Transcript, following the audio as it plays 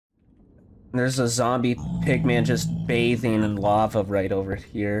There's a zombie pigman just bathing in lava right over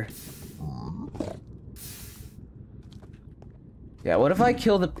here. Yeah, what if I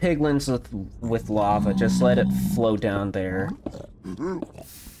kill the piglins with lava? Just let it flow down there.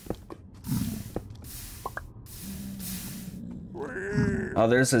 Oh,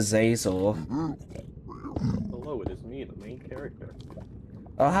 there's Azazel. Hello, it is me, the main character.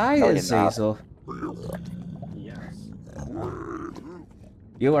 Oh, hi, Azazel. Yes.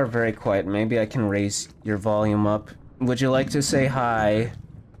 You are very quiet. Maybe I can raise your volume up. Would you like to say hi?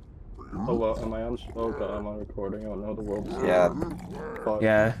 Hello, am I on? Oh god, I'm on recording. Oh no, the world is. Yeah. Fuck.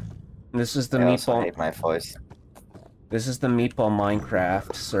 Yeah. This is the I also Meatball. hate my voice. This is the Meatball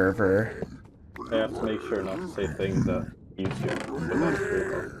Minecraft server. I have to make sure not to say things that YouTube would not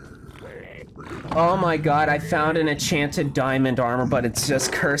approve of. Oh my god, I found an enchanted diamond armor, but it's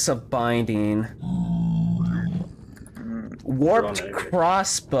just Curse of Binding. Warped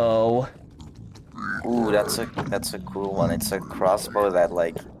crossbow. Ooh, that's a cool one. It's a crossbow that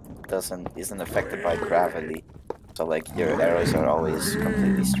like isn't affected by gravity. So like your arrows are always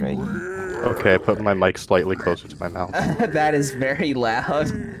completely straight. Okay, I put my mic slightly closer to my mouth. That is very loud.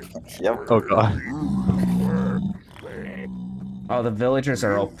 Yep. Oh god. Oh, the villagers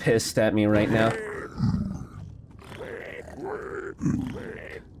are all pissed at me right now.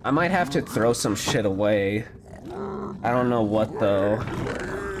 I might have to throw some shit away. I don't know what though.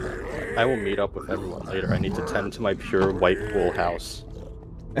 I will meet up with everyone later. I need to tend to my pure white wool house.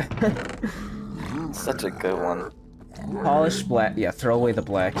 Such a good one. Polished black. Yeah, throw away the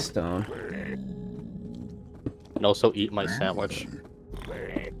black stone. And also eat my sandwich.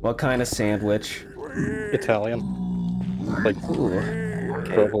 What kind of sandwich? Italian. Like, Ooh.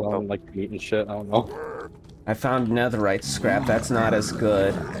 provolone, like meat and shit, I don't know. I found netherite scrap. That's not as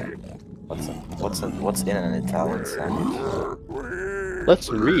good. What's in an Italian sandwich? Let's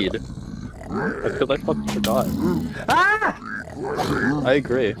read. Because I fucking forgot. Ah! I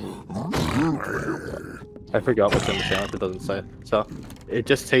agree. I forgot what's in the sandwich, it doesn't say. So, it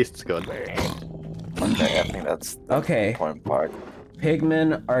just tastes good. Okay, I think that's the Okay. important part.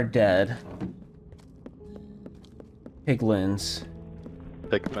 Pigmen are dead. Piglins.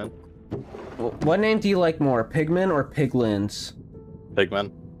 Pigmen. What name do you like more, Pigmen or Piglins?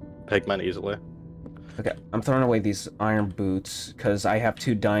 Pigmen. Pigmen easily. Okay, I'm throwing away these iron boots, because I have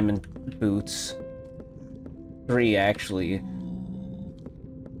 2 diamond boots. 3, actually.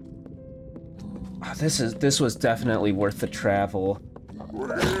 Oh, this was definitely worth the travel.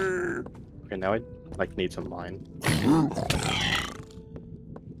 Okay, now I like need some mine.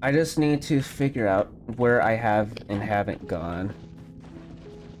 I just need to figure out where I have and haven't gone.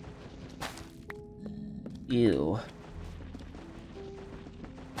 Ew.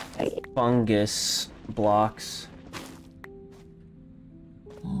 Fungus blocks.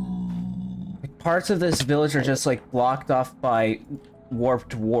 Like, parts of this village are just like blocked off by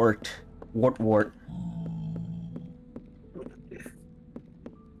warped wart.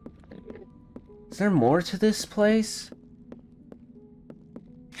 Is there more to this place?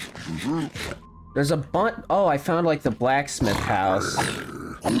 There's a bunch. Oh, I found like the blacksmith house.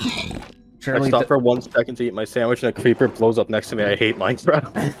 Surely I stopped for 1 second to eat my sandwich and a creeper blows up next to me. I hate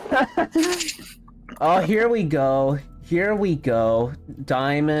Minecraft. Oh, here we go. Here we go.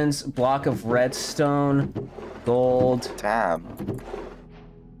 Diamonds, block of redstone, gold. Damn.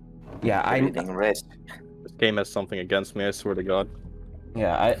 Yeah, Everything rich. This game has something against me, I swear to god.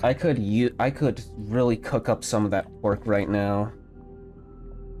 yeah, I could really cook up some of that pork right now.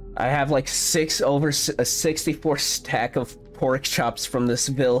 I have like over a 64 stack of pork chops from this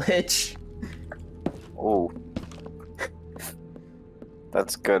village. Oh.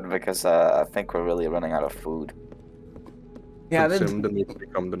 That's good because I think we're really running out of food. Yeah, Consume the meat to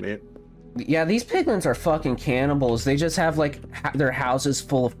become the meat. yeah, these piglins are fucking cannibals. They just have like their houses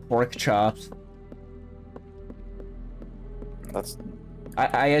full of pork chops. That's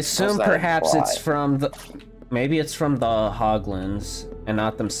I assume that perhaps imply? it's from the... Maybe it's from the hoglins and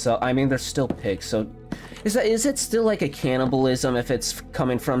not themselves. I mean, they're still pigs, so... Is it still like a cannibalism if it's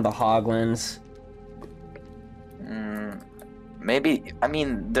coming from the hoglins? maybe. I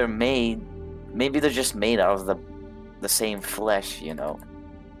mean, they're made. Maybe they're just made out of the same flesh, you know.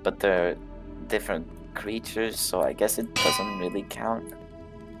 But they're different creatures, so I guess it doesn't really count.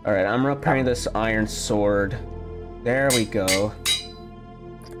 Alright, I'm repairing this iron sword. There we go.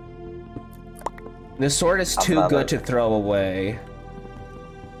 This sword is too good to throw away.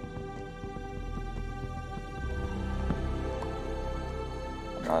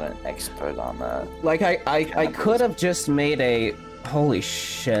 I'm not an expert on that. Like, I could have just made a... Holy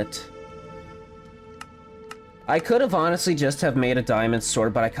shit. I could have honestly just have made a diamond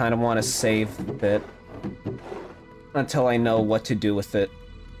sword, but I kind of want to save it until I know what to do with it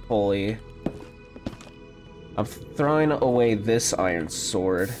fully. I'm throwing away this iron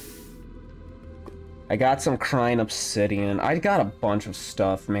sword. I got some crying obsidian. I got a bunch of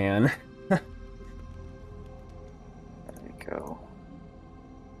stuff, man. There we go.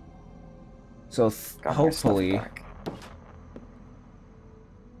 So Got my stuff hopefully... back.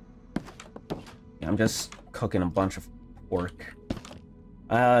 Yeah, I'm just cooking a bunch of pork.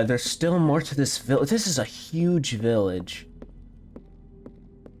 There's still more to this village. This is a huge village.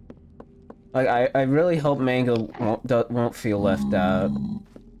 Like, I really hope Mango won't feel left out.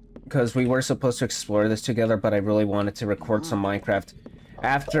 Because we were supposed to explore this together, but I really wanted to record some Minecraft.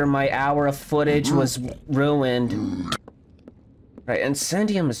 After my hour of footage was ruined. Right,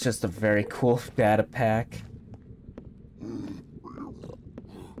 Incendium is just a very cool data pack.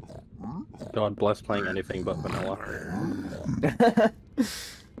 God bless playing anything but vanilla.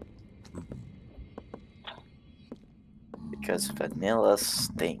 Because vanilla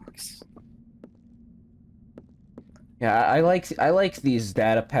stinks. Yeah, I like these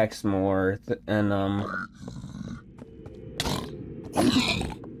data packs more, and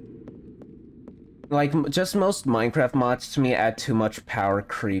like just most Minecraft mods to me add too much power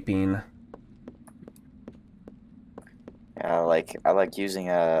creeping. Yeah, I like using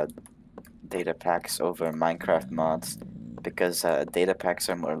data packs over Minecraft mods because data packs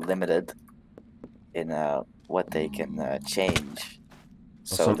are more limited in what they can change.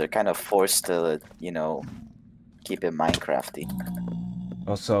 So they're kind of forced to, you know, keep it Minecrafty.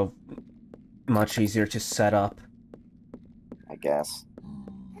 Also, much easier to set up. I guess.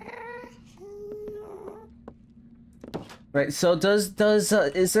 Right, so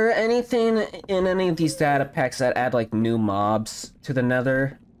is there anything in any of these data packs that add, like, new mobs to the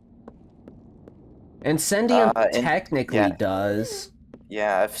nether? Incendium technically does.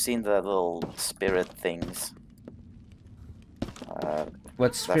 Yeah, I've seen the little spirit things.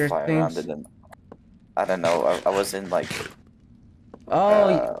 What spirit things? I don't know, I was in, like...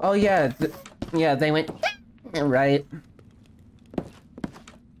 Oh, oh yeah, yeah, they went... right.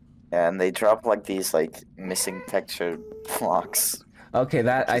 Yeah, and they drop, like, these, like, missing texture blocks. Okay,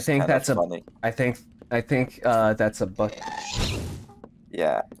 that, I think that's funny. I think that's a bug.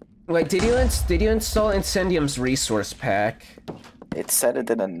 Yeah. Wait, did you install Incendium's resource pack? It said it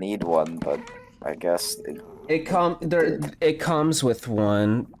didn't need one, but I guess it comes with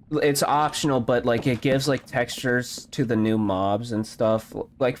one. It's optional, but like it gives like textures to the new mobs and stuff.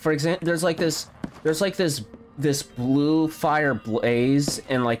 Like for example, there's like this blue fire blaze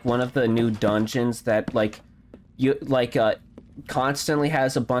in like one of the new dungeons that like constantly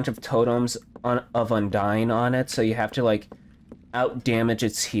has a bunch of totems of undying on it, so you have to like out damage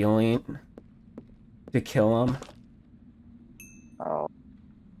its healing to kill them. Oh.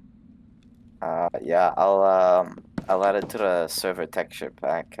 Yeah, I'll add it to the server texture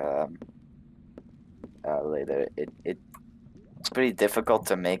pack later. It's pretty difficult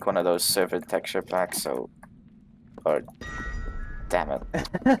to make one of those server texture packs, so damn it.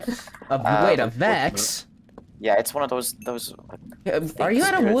 Wait, a Vex? Yeah, it's one of those are you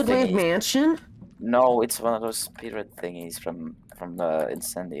at a woodland thingies. mansion? No, it's one of those spirit thingies from the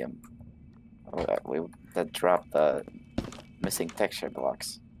Incendium. That drop the missing texture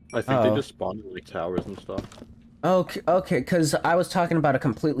blocks. I think they just spawn in like towers and stuff. Okay, because I was talking about a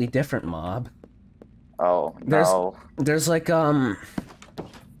completely different mob. Oh no. There's like I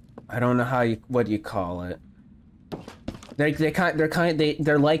don't know what you call it.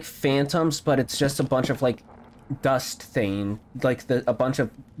 They're like phantoms, but it's just a bunch of like dust thing, like a bunch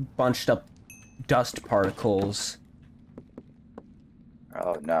of bunched up dust particles.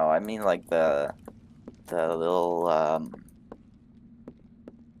 Oh no, I mean like the little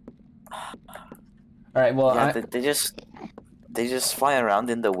All right, well, yeah, they just fly around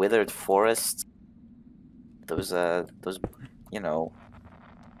in the withered forest. Those you know,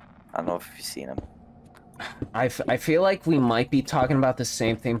 I don't know if you've seen them. I feel like we might be talking about the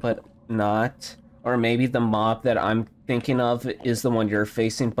same thing, but not. Or maybe the mob that I'm thinking of is the one you're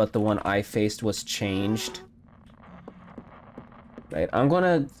facing, but the one I faced was changed. Right, I'm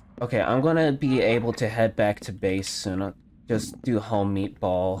gonna be able to head back to base soon. I'll just do home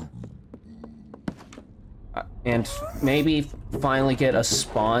meatball. And maybe finally get a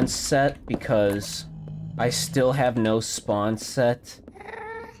spawn set, because I still have no spawn set.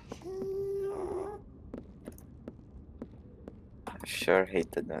 I sure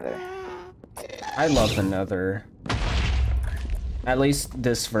hate the nether. I love the nether. At least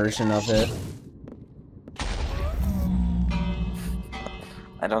this version of it.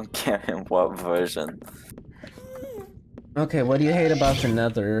 I don't care in what version. Okay, what do you hate about the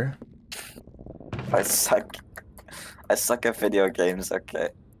Nether? I suck. I suck at video games. Okay.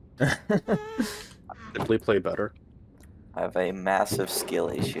 Simply play better. I have a massive skill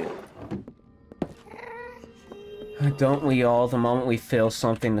issue. Don't we all? The moment we fail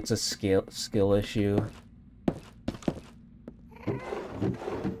something, it's a skill issue.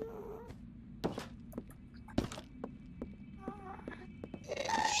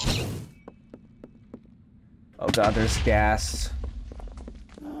 Oh god, there's gas.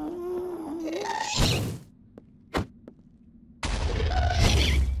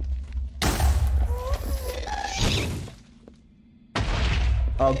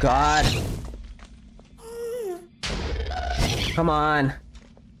 Oh god. Come on.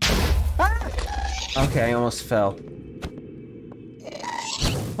 Okay, I almost fell.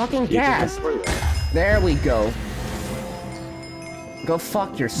 Fucking gas! There we go. Go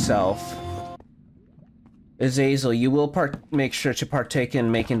fuck yourself. Azazel, you will make sure to partake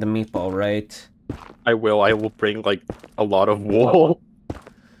in making the meatball, right? I will. I will bring like a lot of wool.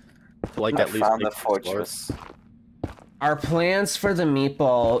 Like I at least found make the fortress. Our plans for the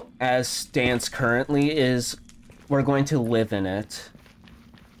meatball, as stands currently, is we're going to live in it.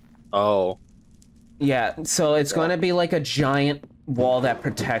 Oh. Yeah, so it's going to be like a giant wall that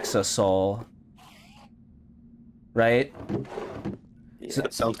protects us all. Right? Yeah.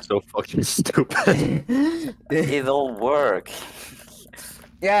 That sounds so fucking stupid. It'll work.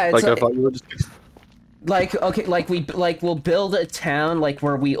 Yeah, it's Like I thought you were just. like okay, we'll build a town like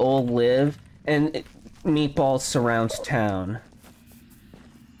where we all live, and meatball surrounds town.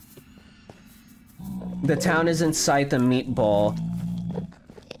 The town is inside the meatball.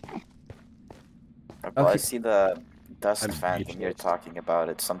 Well, I Okay. see the dust I'm fountain you're speechless. talking about.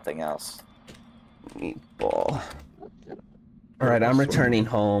 It's something else. Meatball. Alright, I'm returning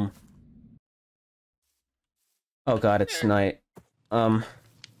home. Oh god, it's night.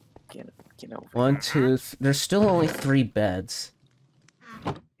 Get over. 1, 2, there's still only 3 beds.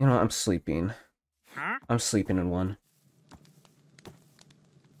 You know, I'm sleeping. I'm sleeping in one.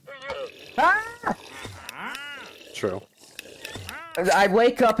 Ah! True. I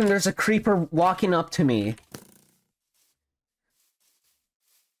wake up and there's a creeper walking up to me.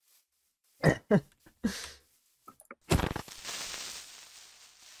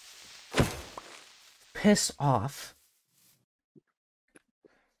 Piss off.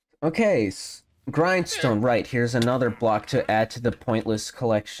 Okay, grindstone, right, here's another block to add to the pointless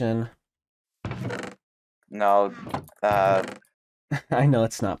collection. No, I know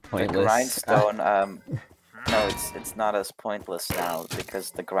it's not the pointless. grindstone. No, it's not as pointless now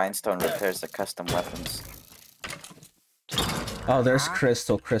because the grindstone repairs the custom weapons. Oh, there's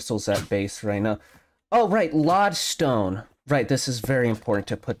crystals at base right now. Oh, right, lodgestone. Right, this is very important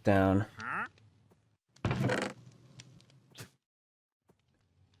to put down.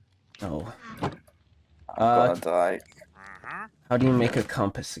 Oh. I'm gonna die. How do you make a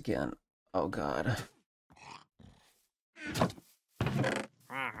compass again? Oh god.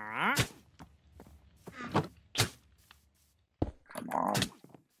 Come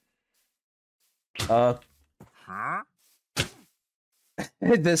on.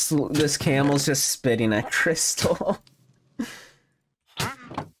 This camel's just spitting at Crystal.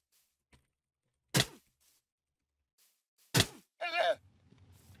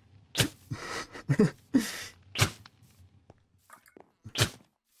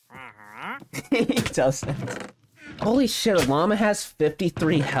 He doesn't. Holy shit, a llama has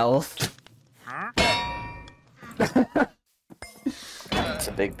 53 health. It's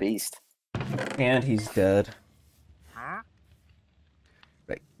a big beast. And he's dead.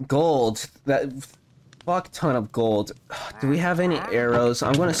 Right. Gold. That fuck ton of gold. Do we have any arrows?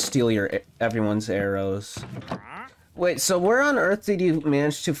 I'm gonna steal everyone's arrows. Wait, so where on earth did you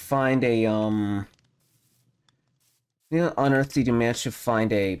manage to find a on earth did you manage to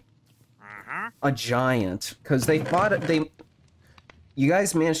find a giant? Because you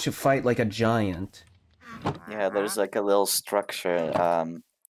guys managed to fight like a giant. Yeah, there's like a little structure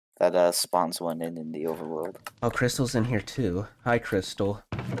that spawns one in the overworld. Oh, Crystal's in here too. Hi, Crystal.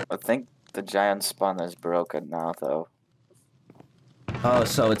 I think the giant spawner is broken now, though. Oh,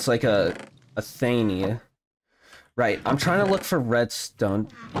 so it's like a thingy. Right, I'm trying to look for redstone.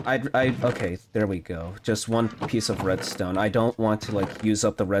 Okay, there we go. Just one piece of redstone. I don't want to, like, use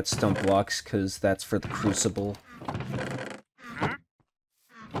up the redstone blocks, because that's for the crucible.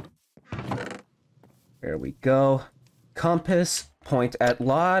 There we go. Compass, point at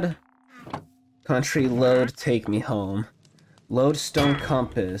Lod. Country, load, take me home. Lodestone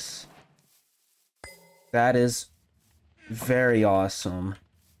compass. That is very awesome.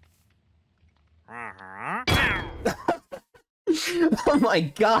 Oh my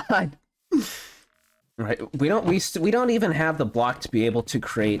god! Right, we don't even have the block to be able to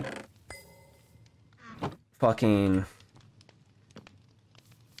create fucking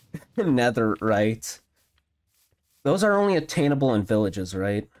netherite. Those are only attainable in villages,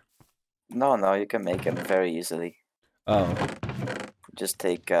 right? No, you can make it very easily. Oh. Just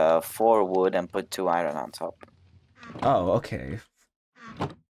take 4 wood and put 2 iron on top. Oh, okay.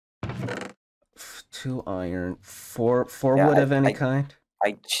 2 iron, 4 Yeah, wood of any kind.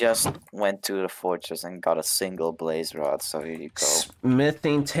 I just went to the fortress and got a single blaze rod, so here you go.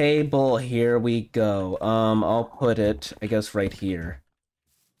 Smithing table, here we go. I'll put it, I guess, right here.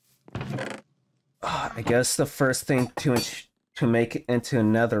 I guess the first thing to make it into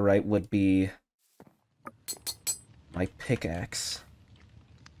netherite would be my pickaxe.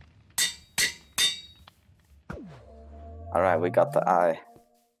 Alright, we got the eye.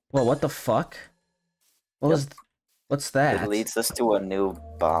 Well, what the fuck? What's that? It leads us to a new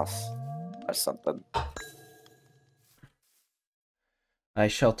boss. Or something. I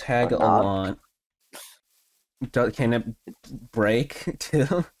shall tag Or not. along. Can it break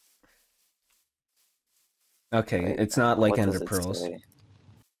too? Okay, Wait, it's not like what ender does it pearls. say?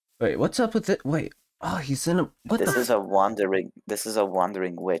 Wait, what's up with it? Wait, oh, he's in a. What This the? is a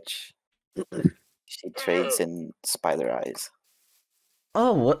wandering witch. She trades in spider eyes.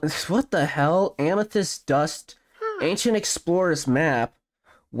 Oh, what the hell? Amethyst dust, ancient explorer's map,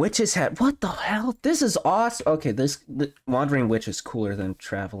 witch's hat. What the hell? This is awesome. Okay, the wandering witch is cooler than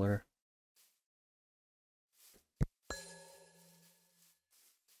traveler.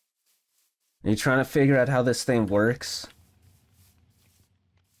 Are you trying to figure out how this thing works?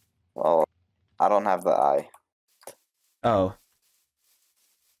 Well, I don't have the eye. Oh.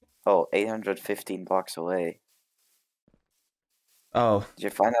 Oh, 815 blocks away. Oh. Did you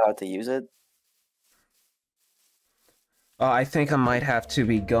find out how to use it? Oh, I think I might have to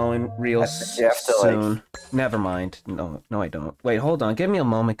be going real soon. Never mind. No, I don't. Wait, hold on. Give me a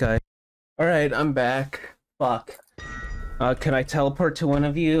moment, guys. Alright, I'm back. Fuck. Can I teleport to one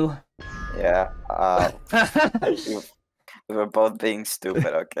of you? Yeah. We were both being stupid,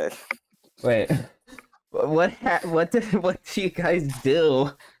 okay. Wait. What do you guys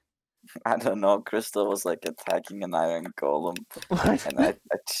do? I don't know. Crystal was like attacking an iron golem. What? And I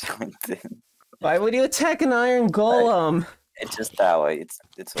joined in. Why would you attack an iron golem? It's just that way.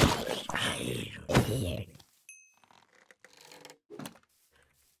 It's okay.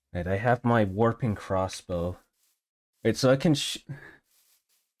 Wait, I have my warping crossbow. Wait, so I can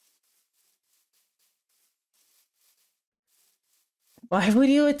Why would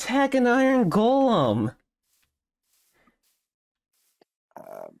you attack an iron golem?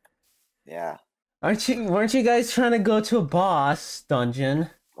 Yeah. Weren't you guys trying to go to a boss dungeon?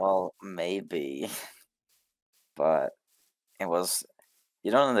 Well, maybe. But it was...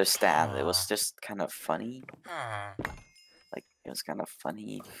 You don't understand. It was just kind of funny. Like, it was kind of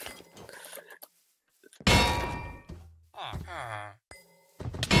funny.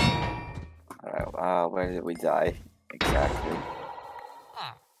 Alright, where did we die? Exactly.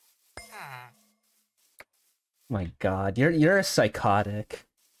 My god, you're a psychotic.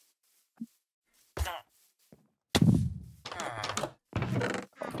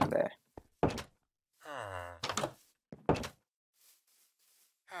 Over there.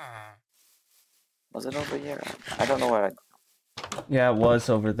 Was it over here? I don't know where I... Yeah, it was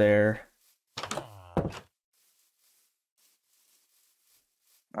over there. Oh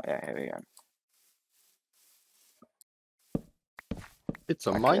yeah, here we go. It's a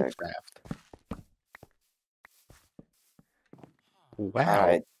Okay. Minecraft. Wow.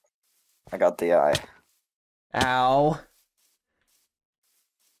 Alright. I got the eye. Ow.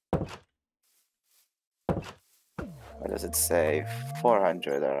 What does it say?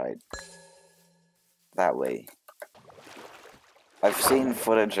 400, alright. That way. I've seen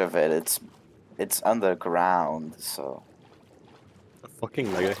footage of it. It's underground, so... A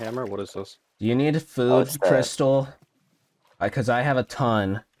fucking mega hammer? What is this? Do you need food, Oh, it's the- Crystal? Because I have a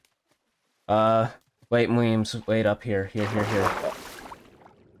ton. Wait, Weems, wait up here. Here.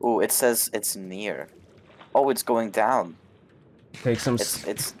 Ooh, it says it's near. Oh, it's going down. Take some...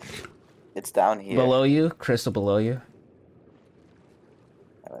 It's down here. Below you? Crystal below you?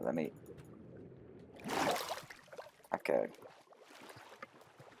 Let me... Okay.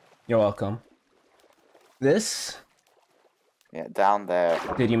 You're welcome. This? Yeah, down there.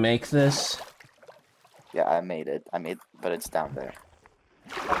 Did you make this? Yeah, I made it. But it's down there.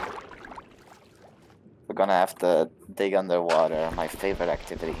 We're gonna have to dig underwater. My favorite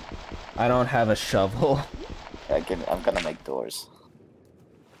activity. I don't have a shovel. Yeah, I'm gonna make doors.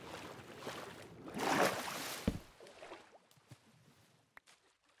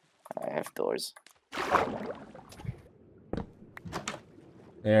 have doors.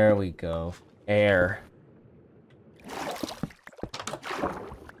 There we go. Air.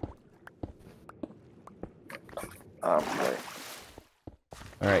 Okay.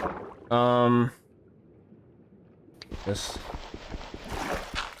 Alright. This.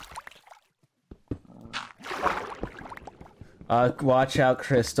 Watch out,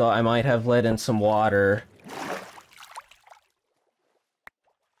 Crystal. I might have let in some water.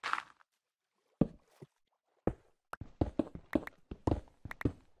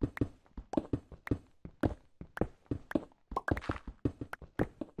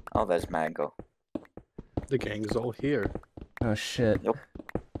 Oh, there's Mango. The gang's all here. Oh shit. Yep.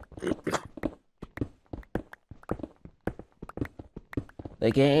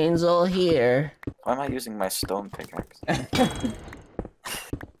 The gang's all here. Why am I using my stone pickaxe?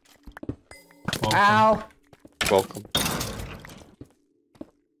 Ow! Welcome.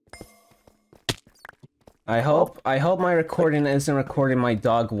 I hope my recording isn't recording my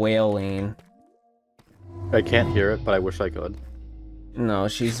dog wailing. I can't hear it, but I wish I could. No,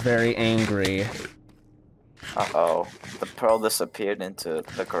 she's very angry. Uh-oh. The pearl disappeared into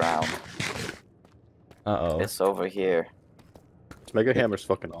the ground. Uh-oh. It's over here. This Mega Hammer's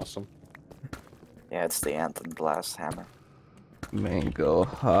fucking awesome. Yeah, it's the Ant and Blast Hammer. Mango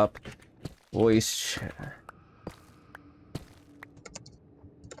hop. Voice chat.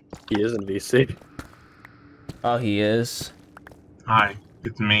 He is in VC. Oh, he is. Hi,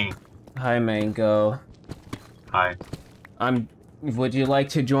 it's me. Hi, Mango. Hi. Would you like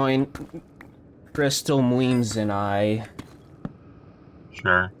to join Crystal Mweems and I?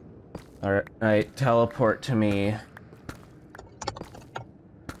 Sure. Alright, teleport to me.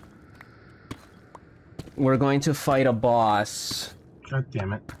 We're going to fight a boss. God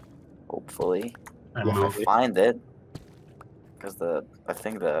damn it. Hopefully. I If I moved. find it. Because I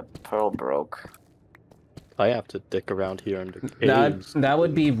think the pearl broke. I have to dick around here in the That caves.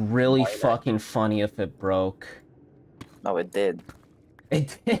 would be really fucking funny if it broke. No, it did.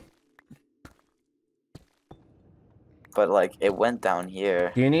 It did. But, like, it went down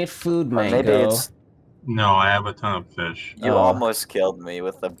here. Do you need food, Or Mango? maybe it's... No, I have a ton of fish. You Oh. almost killed me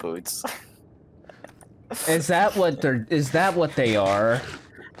with the boots. Is that what they are?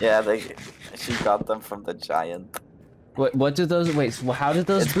 Yeah, she got them from the giant. What do those wait, so how did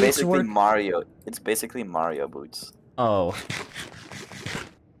those It's boots basically work? Mario. It's basically Mario boots. Oh.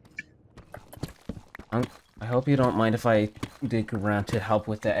 I hope you don't mind if I dig around to help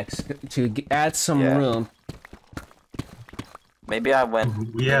with the add some Yeah. room. Maybe I went. We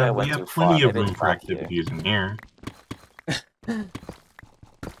maybe I have went too plenty far. of Maybe room it's for back here. activities in here.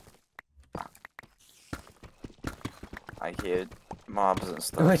 I hear mobs and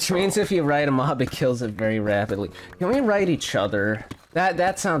stuff. Which means if you ride a mob, it kills it very rapidly. Can we ride each other?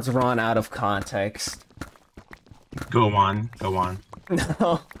 That sounds wrong out of context. Go on, go on.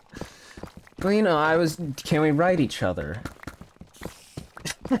 No. Well, you know, can we ride each other?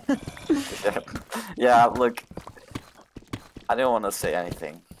 Yeah, look. I didn't want to say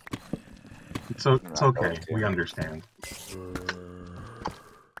anything. It's not okay. going to. We understand.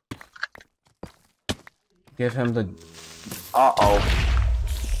 Give him the... Uh-oh.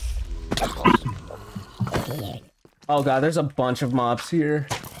 Oh god, there's a bunch of mobs here.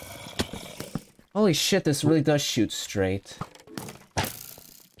 Holy shit, this really does shoot straight.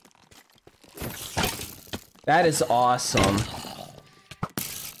 That is awesome.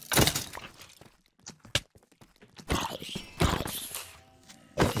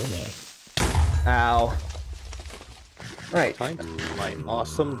 Ow. Right. Find my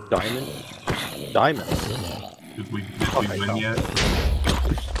awesome diamond. Diamonds. Did we win yet? I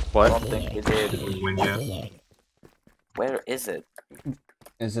What? don't think we Did did. we win yet? Where is it?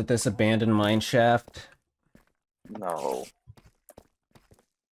 Is it this abandoned mine shaft? No.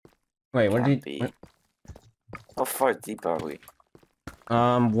 Wait, where Can't did be. How far deep are we?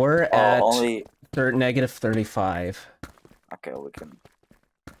 we're Oh, at only... negative 35. Okay, we can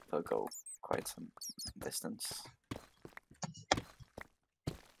still go quite some distance.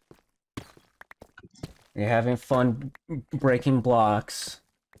 You're having fun breaking blocks.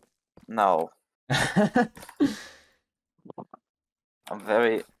 No. I'm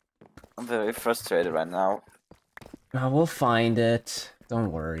very frustrated right now. We'll find it.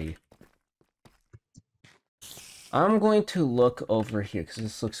 Don't worry. I'm going to look over here because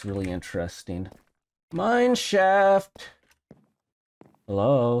this looks really interesting. Mine shaft.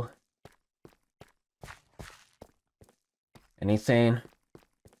 Hello. Anything?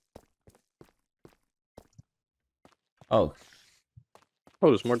 Oh, Oh,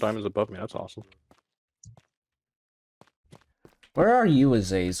 there's more diamonds above me. That's awesome. Where are you,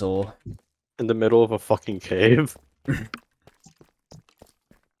 Azazel? In the middle of a fucking cave.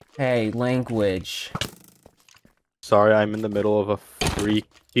 Hey, language. Sorry, I'm in the middle of a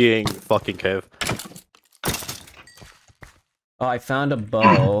freaking fucking cave. Oh, I found a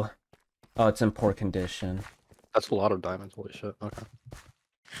bow. Oh, it's in poor condition. That's a lot of diamonds, holy shit. Okay.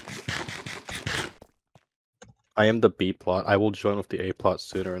 I am the B plot. I will join with the A plot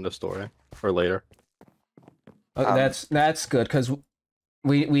sooner in the story. Or later. Oh, that's good, because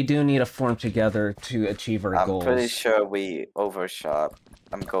we do need to form together to achieve our goals. I'm pretty sure we overshot.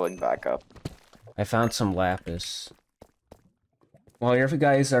 I'm going back up. I found some lapis. While you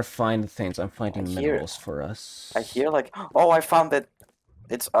guys are finding things, I'm finding minerals for us. I hear like, oh, I found it.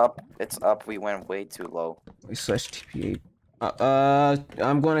 It's up. It's up. We went way too low. We slash TPA.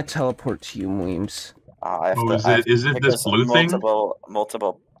 I'm going to teleport to you, Weems. Is it this blue thing?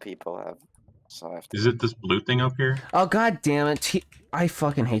 Multiple people have. So I have to... Is it this blue thing up here? Oh, god damn it. I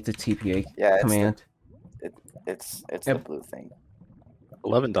fucking hate the TPA command. It's the blue thing.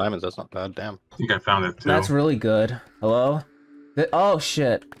 11 diamonds, that's not bad, damn. I think I found it too. That's really good. Hello? Oh,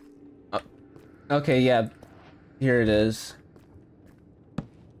 shit. Okay, yeah. Here it is.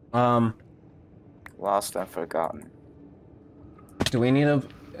 Lost and forgotten. Do we need to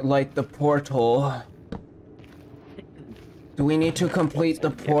light the portal? Do we need to complete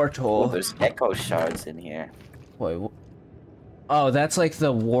the portal? Oh, there's echo shards in here. Wait, oh, that's like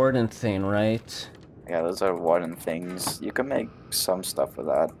the warden thing, right? Yeah, those are warden things. You can make some stuff with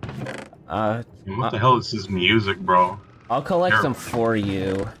that. What the hell is this music, bro? I'll collect them for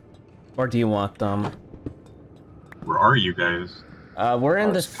you. Or do you want them? Where are you guys? We're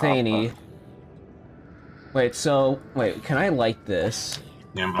in the thingy. Wait, wait, can I light this?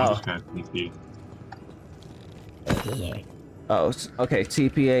 Yeah, I'm just gonna TP. Oh, okay,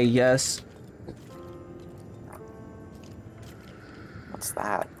 TPA, yes. What's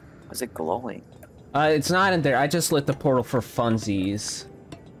that? Why is it glowing? It's not in there. I just lit the portal for funsies.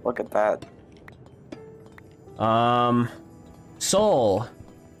 Look at that. Soul.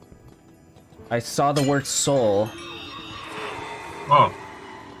 I saw the word soul. Oh.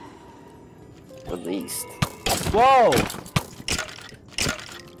 Released. Whoa!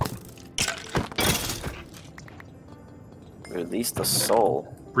 Release the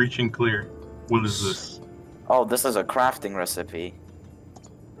soul. Breaching clear. What is this? Oh, this is a crafting recipe.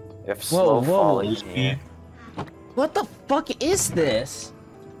 If slow falling here. What the fuck is this?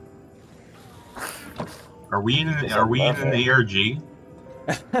 Are we in an ARG?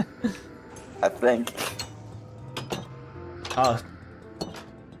 I think.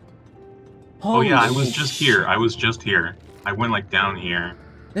 Oh yeah, I was just here. I went like down here.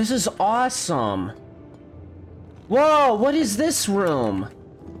 This is awesome. Whoa, what is this room?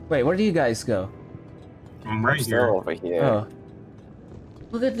 Wait, where do you guys go? I'm right Still here. over here. Oh.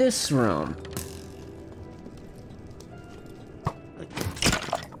 Look at this room.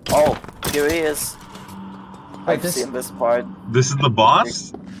 Oh, here he is. Wait, I've seen this part. This is the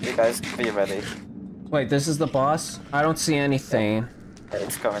boss? You guys be ready. Wait, this is the boss? I don't see anything.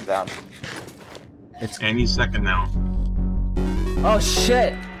 It's coming down. It's any second now. Oh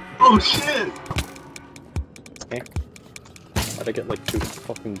shit! Oh shit! Okay. How'd I get like 2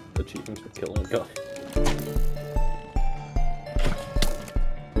 fucking achievements for killing a guy?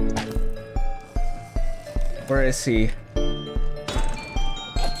 Where is he?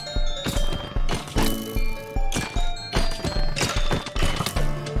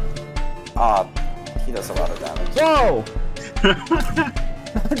 He does a lot of damage. Whoa!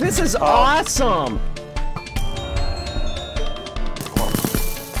 This is awesome!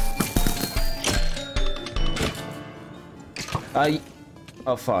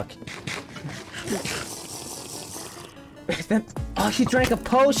 Oh fuck. Oh, he drank a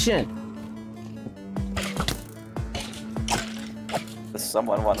potion! Does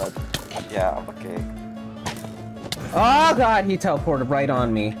someone wanna... Yeah, okay. Oh god, he teleported right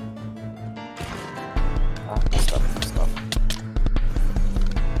on me. Stuff.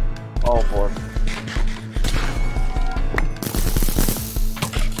 Oh boy.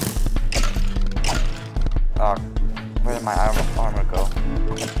 Oh, where did my armor go?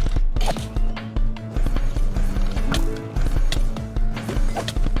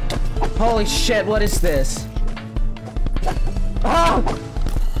 Holy shit, what is this? Oh!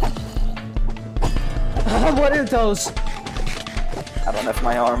 Oh, what are those? I don't have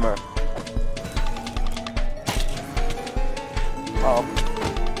my armor. Oh.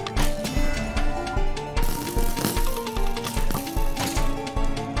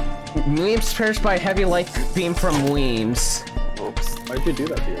 Weems perished by a heavy light beam from Weems. Oops. Why'd you do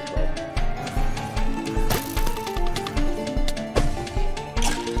that to yourself?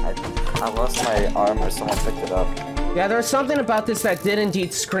 I lost my armor, someone picked it up. Yeah, there's something about this that did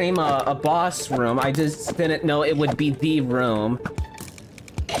indeed scream a boss room. I just didn't know it would be the room.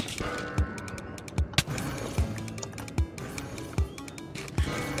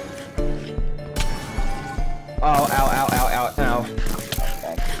 Oh, ow, ow, ow, ow, ow.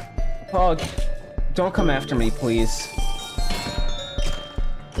 Oh, don't come after me, please.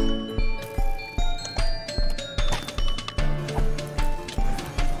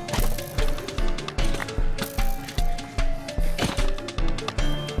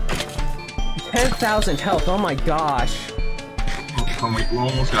 $10,000 health, oh my gosh. Oh, wait, we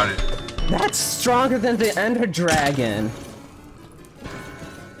almost got it. That's stronger than the Ender Dragon.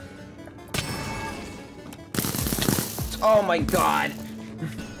 Oh my god.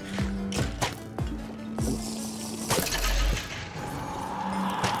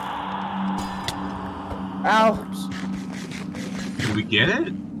 Ow. Did we get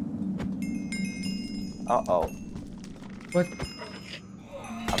it? Uh-oh. What?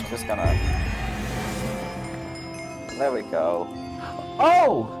 I'm just gonna... There we go.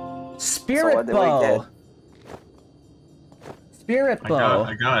 Oh! Spirit So what did we bow. Spirit bow.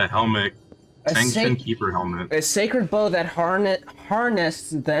 I got a helmet. A Sanction Keeper helmet. A sacred bow that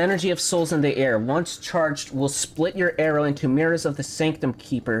harnesses the energy of souls in the air. Once charged, will split your arrow into mirrors of the Sanctum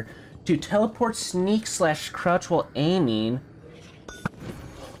Keeper to teleport, sneak, / crouch while aiming.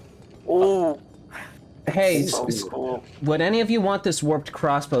 Oh! Hey, So cool. would any of you want this warped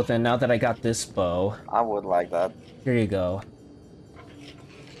crossbow then, now that I got this bow? I would like that. Here you go.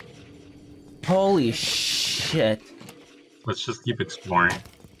 Holy shit. Let's just keep exploring.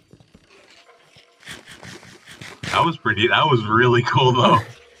 That was really cool though.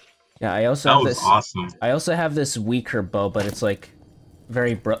 Yeah, I also That have was this. awesome. I also have this weaker bow, but it's like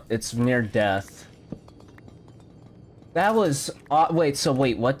it's near death. That was wait,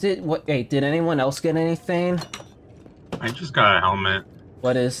 did anyone else get anything? I just got a helmet.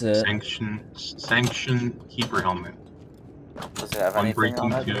 What is it? Sanction Keeper helmet. Does it have anything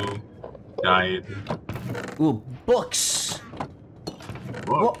on Unbreaking it? 2. Died. Ooh, books.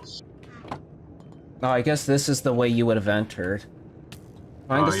 Books. Oh, I guess this is the way you would have entered.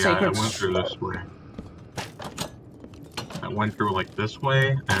 Find the yeah, sacred. I went through this way. I went through like this way,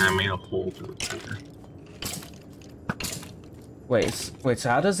 and I made a hole through it here. Wait, so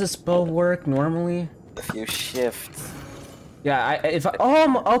how does this bow work normally? If you shift... Yeah,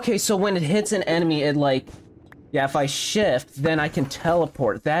 okay, so when it hits an enemy, it like... Yeah, if I shift, then I can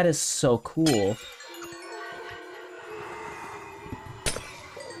teleport. That is so cool.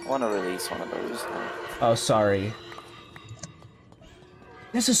 I want to release one of those. Oh, sorry.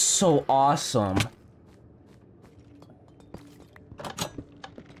 This is so awesome.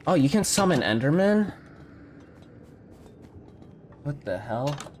 Oh, you can summon Enderman? What the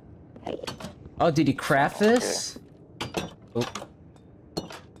hell? Oh, did he craft this? Oh.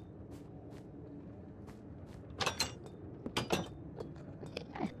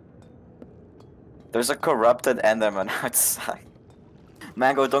 There's a corrupted Enderman outside.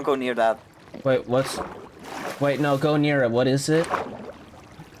 Mango, don't go near that. Wait, wait, no, go near it. What is it?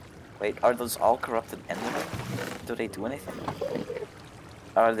 Wait, are those all corrupted Endermen? Do they do anything?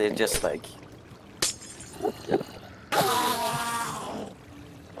 Or are they just like...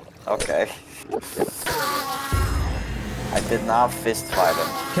 Okay. I did not fist fight him.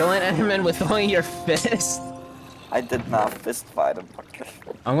 Kill an Enderman with only your fist? I did not fist fight him. Okay.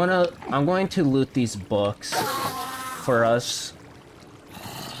 I'm going to loot these books for us.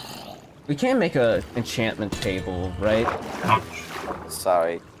 We can't make a enchantment table, right? Ouch.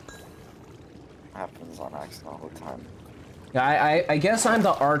 Sorry. Happens on accident all the time. Yeah, I guess I'm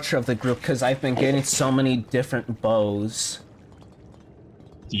the archer of the group because I've been getting so many different bows.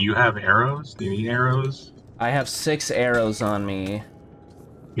 Do you have arrows? Do you need arrows? I have 6 arrows on me.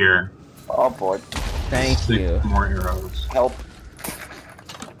 Here. Oh boy. Thank 6 you. more arrows. Help.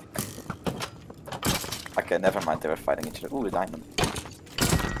 Okay, never mind, they were fighting each other. Ooh, a diamond.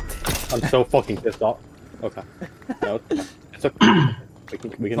 I'm so fucking pissed off. Okay. No, it's okay.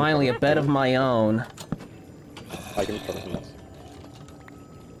 We can Finally, a bed of my own. I can cover from this.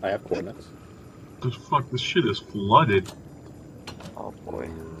 I have coordinates. The fuck, this shit is flooded. Oh boy.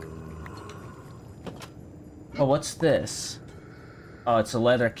 Oh, what's this? Oh, it's a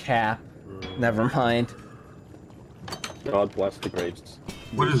leather cap. Never mind. God bless the graves.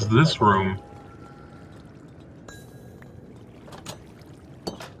 What is this room?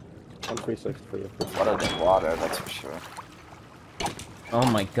 136 for you. Better than water, that's for sure. Oh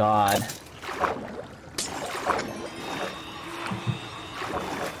my god.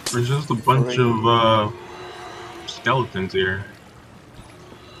 There's just a bunch of skeletons here.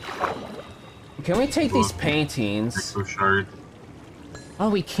 Can we take these Look. paintings? Exo shard. Oh,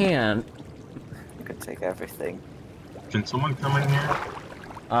 we can. You can take everything. Can someone come in here?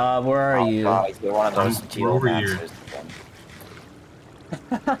 Where are Oh, you? God, you're one of those We're over here. geomancers again.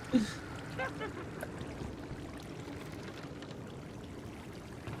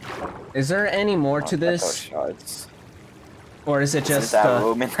 Is there any more to Oh, echo this? shards. Or is it Is just, that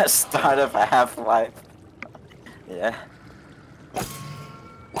room in the start of a Half-Life? Yeah.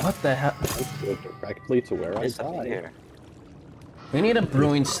 What the hell? Go directly to where I What's up died. here? We need a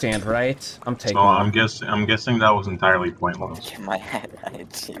brewing stand, right? I'm taking So one. I'm guessing that was entirely pointless. Get my head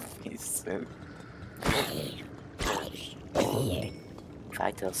IGP suit.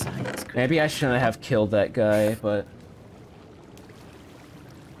 Vital signs. Maybe I shouldn't have killed that guy, but...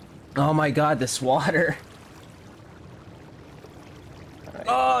 Oh my god, this water! Alright.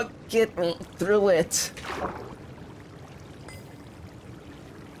 Oh, get me through it!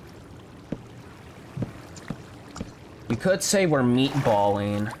 We could say we're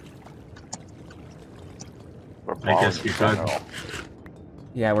meatballing. We're I guess balling you in could. general.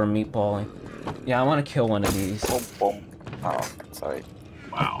 Yeah, we're meatballing. Yeah, I want to kill one of these. Boom, boom. Oh, sorry.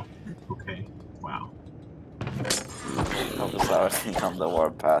 Wow. Okay. Wow. I was already on the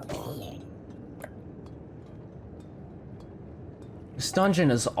warpath. This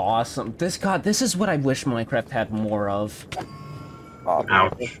dungeon is awesome. This is what I wish Minecraft had more of. Oh,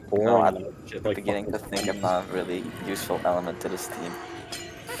 Ouch. no, I'm Shit, like, beginning to think I'm not a really useful element to this team.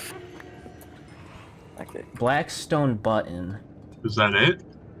 Okay, Blackstone button. Is that it?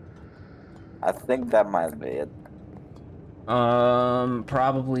 I think that might be it.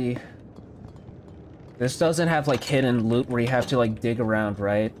 Probably. This doesn't have like hidden loot where you have to like dig around,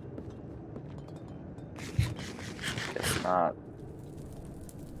 right? It's not.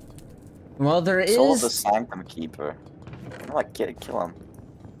 Well, there Soul of the is. Sanctum Keeper. I'm like, kill him.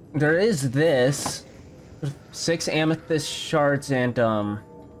 There is this. 6 amethyst shards and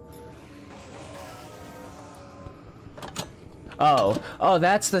Oh,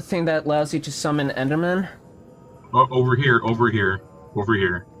 that's the thing that allows you to summon Enderman? Oh, over here, over here, over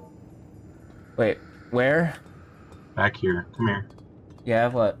here. Wait, where? Back here. Come here. Yeah,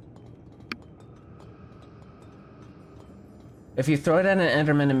 what? If you throw it at an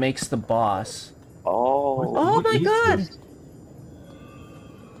Enderman, it makes the boss. Oh, Oh What my is god! this?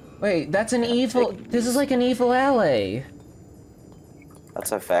 Wait, that's an evil. This is like an evil alley.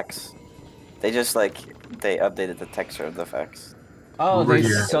 that's effects. They just like, they updated the texture of the effects. Oh, Over they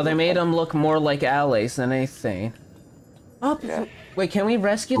here. so they made them look more like alleys than anything. Oh, Yeah. wait, can we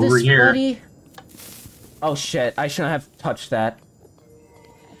rescue Over this here. buddy? Oh shit, I shouldn't have touched that.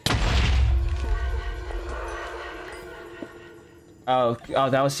 Oh,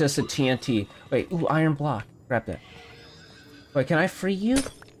 that was just a TNT. Wait, ooh, iron block. Grab that. Wait, can I free you?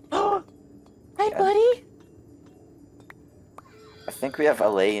 Oh, hi, Yeah. buddy. I think we have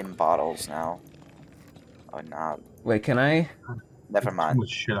LA in bottles now. Oh, no. Wait, can I? Never Too mind. much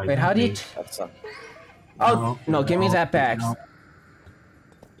shit I Wait, how do you? made. That's a... Oh no, give me that back. No.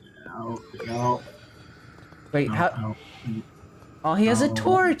 Wait, No, how? no. Oh, he has a No.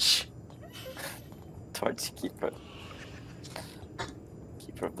 torch. torch keeper.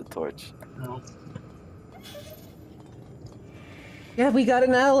 Keeper of the torch. No. Yeah, we got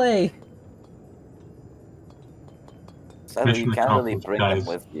an alley. Sadly, you Mission can't really accomplished, bring guys.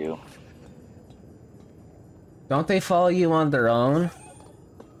 them with you. Don't they follow you on their own?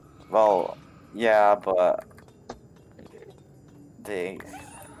 Well, yeah, but they...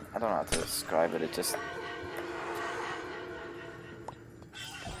 I don't know how to describe it, it just...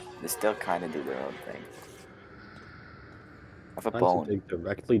 They still kind of do their own thing. I have a Time to bone. dig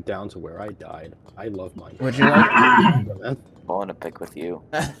directly down to where I died. I love Minecraft. Would you like? Man. Bone to pick with you.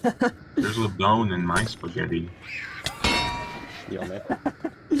 There's a bone in my spaghetti. Yo, man.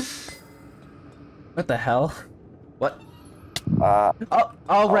 What the hell? What?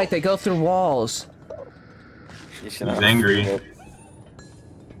 Oh, Right, they go through walls. you should He's have... angry.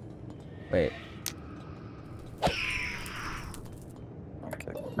 Wait.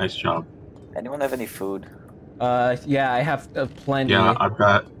 Okay. Nice job. Anyone have any food? Yeah, I have plenty. Yeah,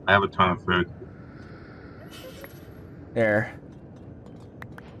 I have a ton of food. There.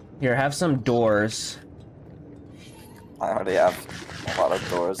 Here, have some doors. I already have a lot of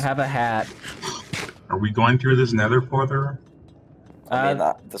doors. Have a hat. Are we going through this nether further? I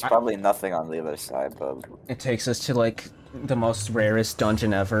mean, there's probably nothing on the other side, but... It takes us to like the most rarest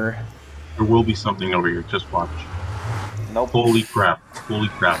dungeon ever. There will be something over here. Just watch. Nope. Holy crap. Holy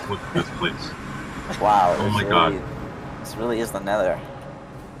crap. Look at this place. Wow. Oh this my really, god. This really is the nether.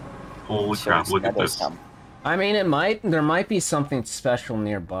 Holy Show crap. us Look at nether this. some. I mean, there might be something special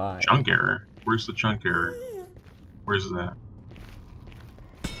nearby. Junk error. Where's the chunk error? Where's that?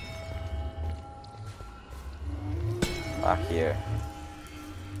 Here.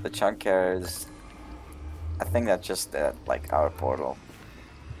 The chunk error is... I think that's just like our portal.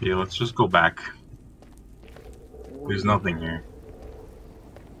 Yeah, let's just go back. There's nothing here.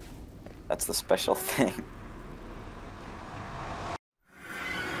 That's the special thing.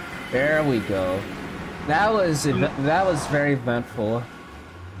 There we go. That was very eventful.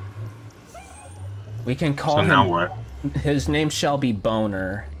 We can call So him. now what? His name shall be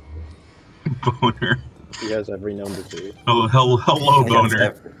Boner. Boner. He has every known disease. Hello,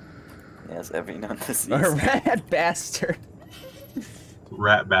 Boner. He has every known disease. A rat bastard.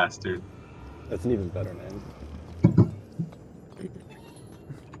 Rat bastard. That's an even better name.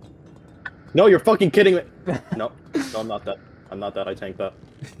 No, you're fucking kidding me! No, I'm not that. I'm not that, I tanked that.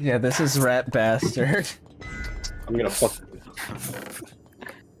 Yeah, this is rat bastard. I'm gonna fuck.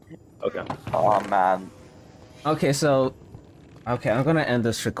 Okay. Oh man. Okay, so... Okay, I'm gonna end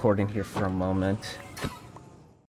this recording here for a moment.